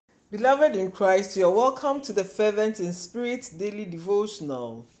Beloved in Christ, you are welcome to the Fervent in Spirit daily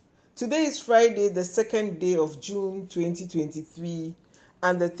devotional. Today is Friday, the second day of June 2023,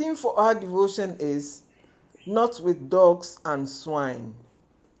 and the theme for our devotion is Not with Dogs and Swine.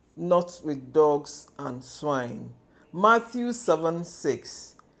 Not with Dogs and Swine. Matthew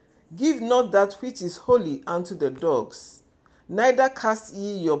 7:6. Give not that which is holy unto the dogs, neither cast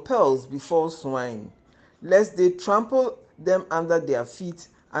ye your pearls before swine, lest they trample them under their feet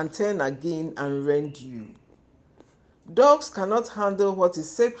and turn again and rend you. Dogs cannot handle what is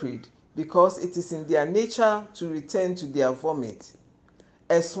sacred because it is in their nature to return to their vomit.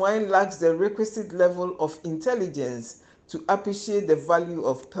 A swine lacks the requisite level of intelligence to appreciate the value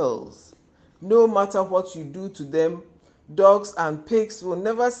of pearls. No matter what you do to them, dogs and pigs will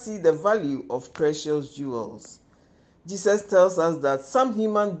never see the value of precious jewels. Jesus tells us that some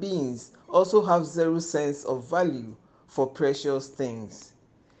human beings also have zero sense of value for precious things.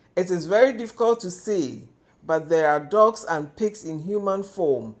 It is very difficult to say, but there are dogs and pigs in human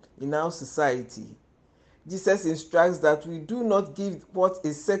form in our society. Jesus instructs that we do not give what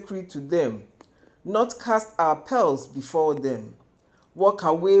is sacred to them, not cast our pearls before them. Walk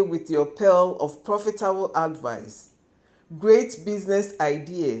away with your pearl of profitable advice, great business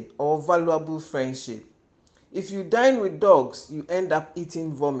idea, or valuable friendship. If you dine with dogs, you end up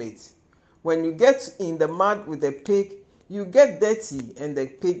eating vomit. When you get in the mud with a pig, you get dirty and the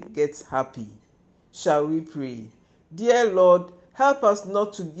pig gets happy. Shall we pray? Dear Lord, help us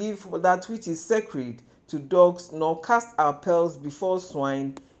not to give that which is sacred to dogs, nor cast our pearls before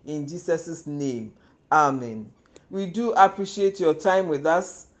swine. In Jesus' name, Amen. We do appreciate your time with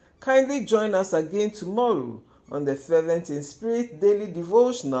us. Kindly join us again tomorrow on the Fervent in Spirit daily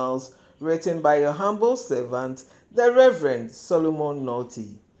devotionals written by your humble servant, the Reverend Solomon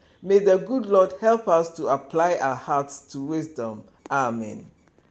Naughty. May the good Lord help us to apply our hearts to wisdom. Amen.